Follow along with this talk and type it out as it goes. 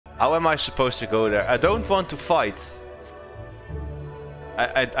How am I supposed to go there? I don't want to fight.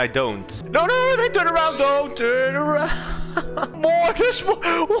 I don't. No, no, they turn around. Don't turn around. More. This.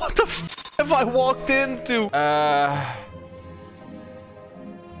 What the f have I walked into?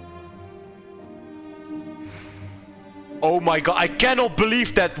 Oh my god, I cannot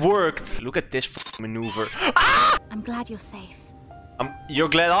believe that worked. Look at this maneuver. Ah! I'm glad you're safe. You're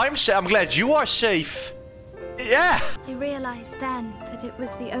glad I'm safe? I'm glad you are safe. Yeah. I realized then that it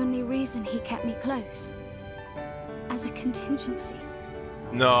was the only reason he kept me close. As a contingency.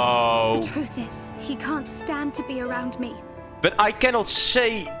 No. The truth is, he can't stand to be around me. But I cannot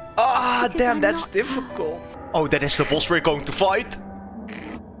say... Ah, Because damn, I'm that's not difficult. Oh, that is the boss we're going to fight.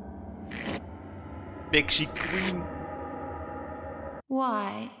 Pixie Queen.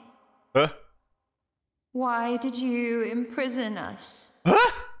 Why? Huh? Why did you imprison us?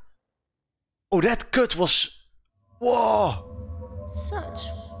 Huh? Oh, that cut was... Whoa.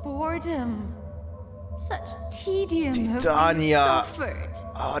 Such boredom. Such tedium Titania. have we suffered.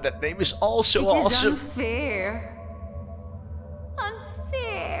 Oh, that name is also It is awesome. unfair.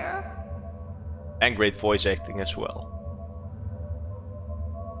 Unfair. And great voice acting as well.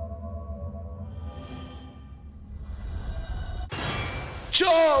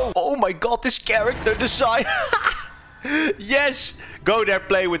 Joe! Oh my god, this character design. Yes! Go there,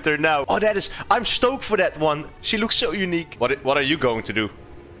 play with her now. Oh, that is... I'm stoked for that one. She looks so unique. What are you going to do?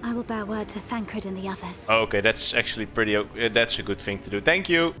 I will bear word to Thancred and the others. Oh, okay, that's actually pretty... that's a good thing to do. Thank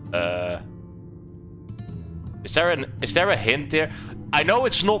you. Is there a hint there? I know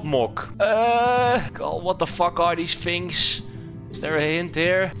it's not Mok. God, what the fuck are these things? Is there a hint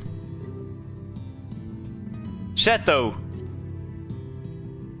here? Seto.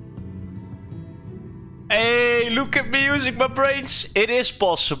 Hey, look at me using my brains. It is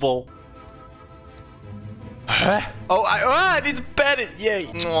possible. Huh? Oh, I need to pat it. Yay.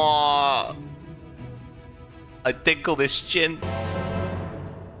 Mwah. I tickle his chin.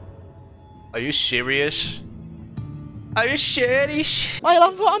 Are you serious? Are you serious? I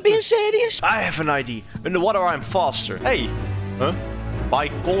love what I'm being serious. I have an idea. Underwater I'm faster. Hey. Huh?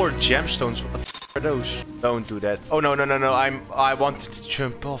 Bi-colored gemstones. What the f are those? Don't do that. Oh, no, no, no, no. I wanted to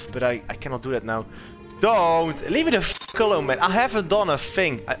jump off, but I cannot do that now. Don't! Leave me the f alone, man. I haven't done a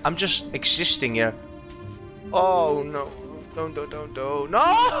thing. I'm just existing here. Oh, no. Don't. No!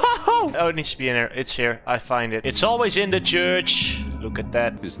 Oh, it needs to be in here. It's here. I find it. It's always in the church. Look at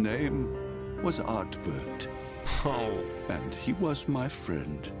that. His name was Artbert. Oh. And he was my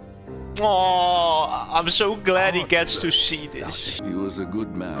friend. Oh, I'm so glad he gets to see this. He was a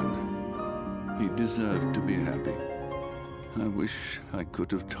good man. He deserved to be happy. I wish I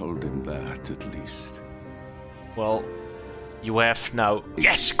could have told him that, at least. Well, you have now.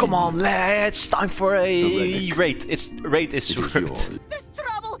 Yes, come on, it's time for a raid. Raid is worth. There's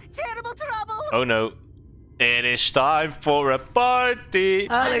trouble, terrible trouble. Oh no. It is time for a party.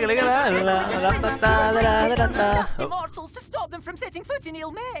 Immortals to stop them from setting foot in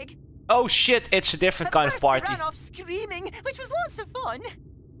Ilmeg. Oh shit, it's a different kind of party. They ran off screaming, which was lots of fun.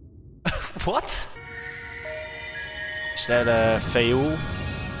 What? Is that a Feul?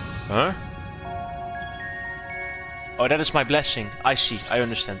 Huh? Oh, that is my blessing. I see. I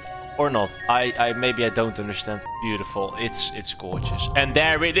understand. Or not. Maybe I don't understand. Beautiful. It's gorgeous. And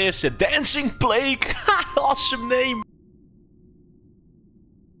there it is. The Dancing Plague. Awesome name.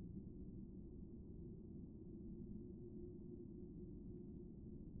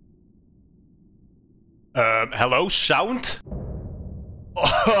 Hello, sound?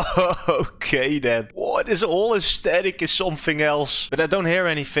 Okay then. What is all aesthetic is something else. But I don't hear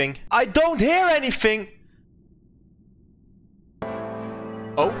anything. I don't hear anything!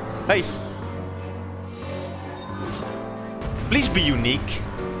 Oh, hey. Please be unique.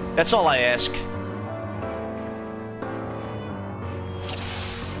 That's all I ask.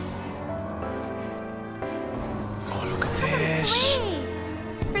 Oh, look at this.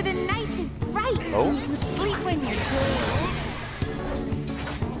 For the night is bright. Oh. You sleep when you're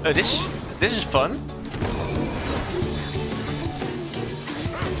good. This is fun.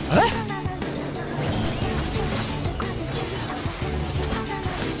 Huh?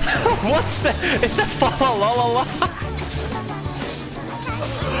 What's that? Is that fa la la la?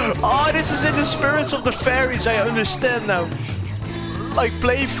 Oh, this is in the spirits of the fairies. I understand now. Like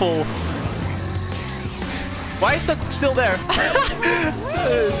playful. Why is that still there?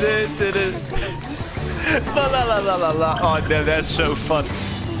 La la la la la la. Oh, that's so fun.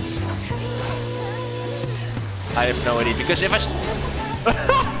 I have no idea because if I.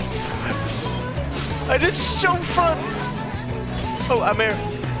 Oh, this is so fun. Oh, I'm here.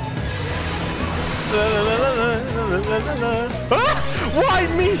 Ah! Why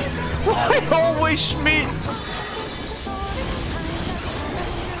me? Why always me?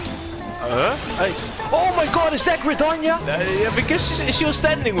 Hey. Oh my god, is that Titania? Yeah, because she was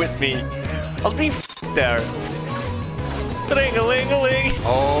standing with me. I was being f***ed there. Ring-a-ling-a-ling.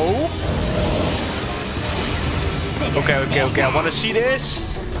 Oh. Okay. I want to see this.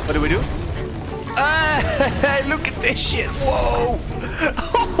 What do we do? Ah, look at this shit. Whoa.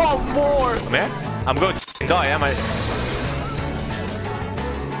 Oh, more. Man, I'm going to die, am I?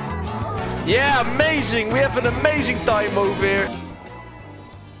 Yeah, amazing. We have an amazing time over here.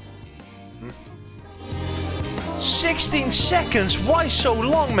 16 seconds. Why so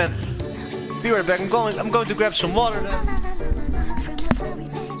long, man? Be right back. I'm going to grab some water then.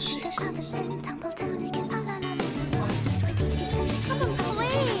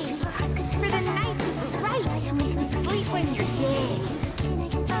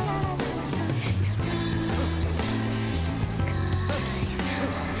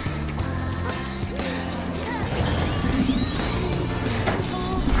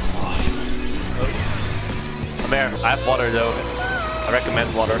 There, I have water though. I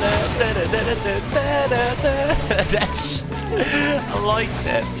recommend water. That's... I like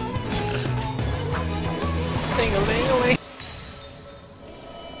that.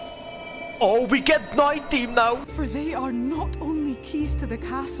 Oh, we get night team now! For they are not only keys to the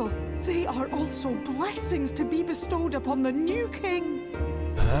castle, they are also blessings to be bestowed upon the new king.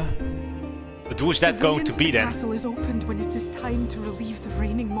 Huh? But who is that going to be then? The castle is opened when it is time to relieve the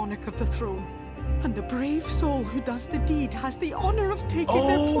reigning monarch of the throne. And the brave soul who does the deed has the honor of taking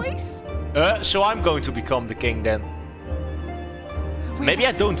their place. So I'm going to become the king then. Maybe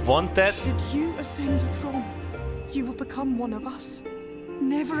I don't want that. Should you ascend the throne, you will become one of us.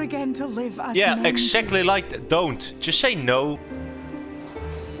 Never again to live as yeah, exactly like that. Don't. Just say no.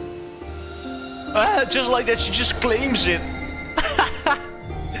 Just like that, she just claims it.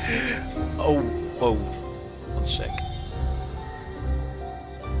 Oh, whoa. 1 sec.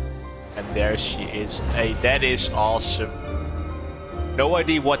 And there she is. Hey, that is awesome. No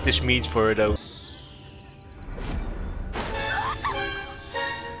idea what this means for her though.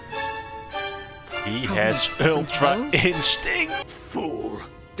 He has ultra instinct. Fool.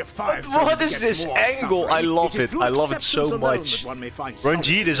 What is this angle? I love it. I love it so much.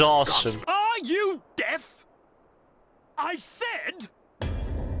 Ranjit is awesome. Are you deaf? I said.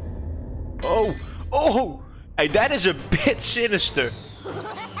 Oh, oh. Hey, that is a bit sinister.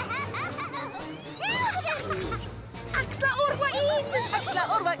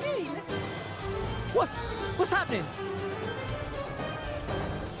 What's happening?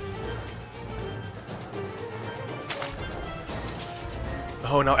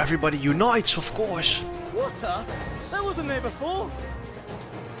 Oh, now everybody unites, of course. Water? That wasn't there before.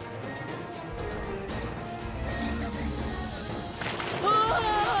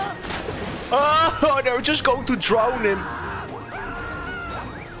 Oh, they're just going to drown him.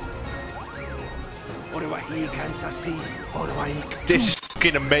 This is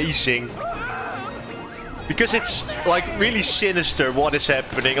fucking amazing. Because it's like really sinister what is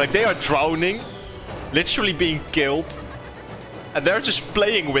happening. Like they are drowning, literally being killed. And they're just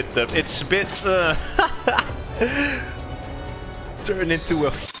playing with them. It's a bit... turn into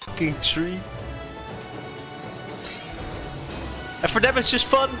a fucking tree. And for them it's just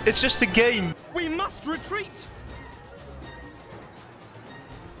fun. It's just a game. We must retreat.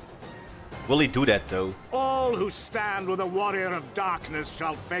 Will he do that though? All who stand with a warrior of darkness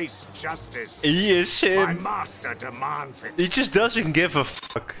shall face justice. He is My him. master demands it. He just doesn't give a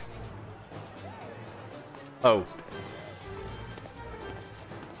fuck. Oh.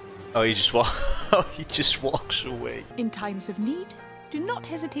 Oh, he just he just walks away. In times of need, do not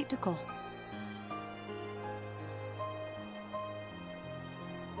hesitate to call.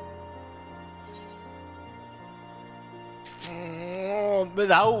 Oh, but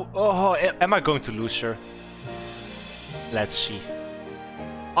how? Oh, am I going to lose her? Let's see.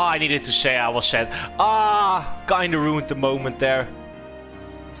 Oh, I needed to say I was sad. Ah, kinda ruined the moment there.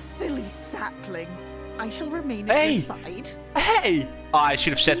 Silly sapling. I shall remain at Hey! your side. Hey! Oh, I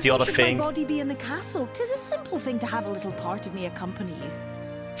should have said the other Should thing. my body be in the castle? 'Tis a simple thing to have a little part of me accompany you.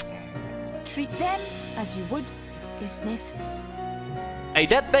 Treat them as you would his nephews. Hey,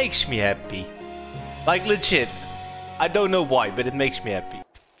 that makes me happy. Like legit. I don't know why, but it makes me happy.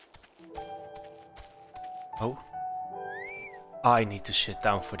 Oh. I need to sit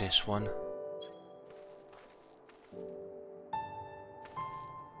down for this one.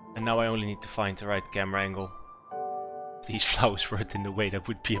 And now I only need to find the right camera angle. If these flowers weren't in the way, that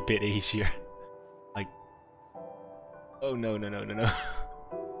would be a bit easier. Like... Oh no, no, no, no, no.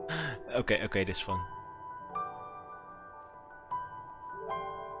 Okay, okay, this one.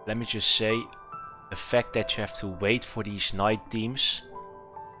 Let me just say, the fact that you have to wait for these night teams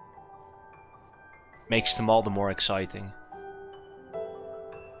makes them all the more exciting.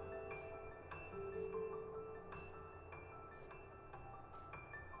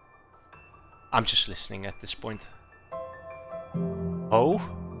 I'm just listening at this point. Oh?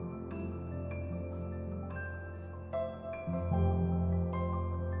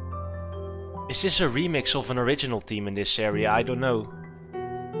 Is this a remix of an original theme in this area? I don't know.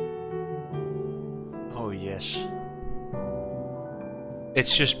 Oh yes.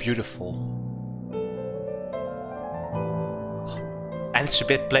 It's just beautiful. And it's a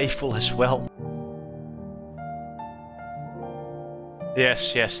bit playful as well.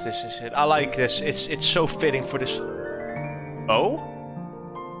 Yes, yes, this is it. I like this. It's so fitting for this. Oh?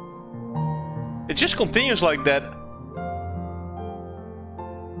 It just continues like that.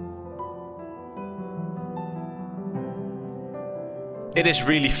 It is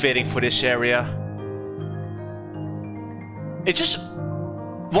really fitting for this area. It just...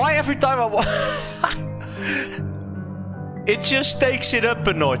 Why every time I... It just takes it up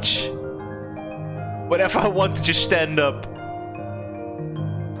a notch. Whenever I want to just stand up.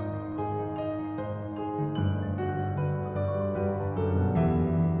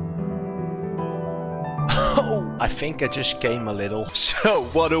 I think I just came a little. So,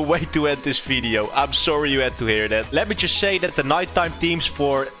 what a way to end this video. I'm sorry you had to hear that. Let me just say that the nighttime themes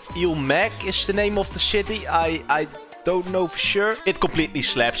for Ilmek is the name of the city. I don't know for sure. It completely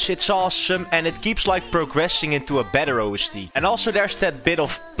slaps. It's awesome. And it keeps like progressing into a better OST. And also there's that bit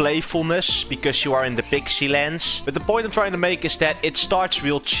of playfulness because you are in the pixie lands. But the point I'm trying to make is that it starts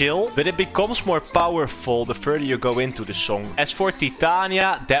real chill, but it becomes more powerful the further you go into the song. As for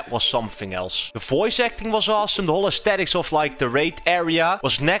Titania, that was something else. The voice acting was awesome. The whole aesthetics of like the raid area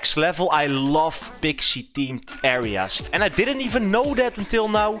was next level. I love pixie themed areas. And I didn't even know that until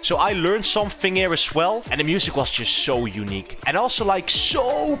now. So I learned something here as well. And the music was just so unique. And also like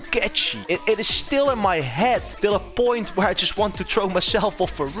so catchy. It is still in my head till a point where I just want to throw myself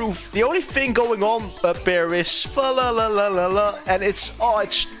off a roof. The only thing going on up here is fa la la la la la, and it's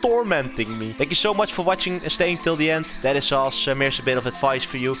tormenting me. Thank you so much for watching and staying till the end. That is awesome. Here's a bit of advice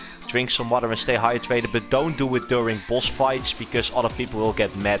for you. Drink some water and stay hydrated, but don't do it during boss fights because other people will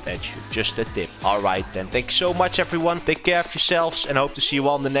get mad at you. Just a tip. Alright then. Thank you so much everyone. Take care of yourselves and hope to see you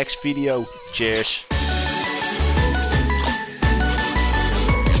all in the next video. Cheers.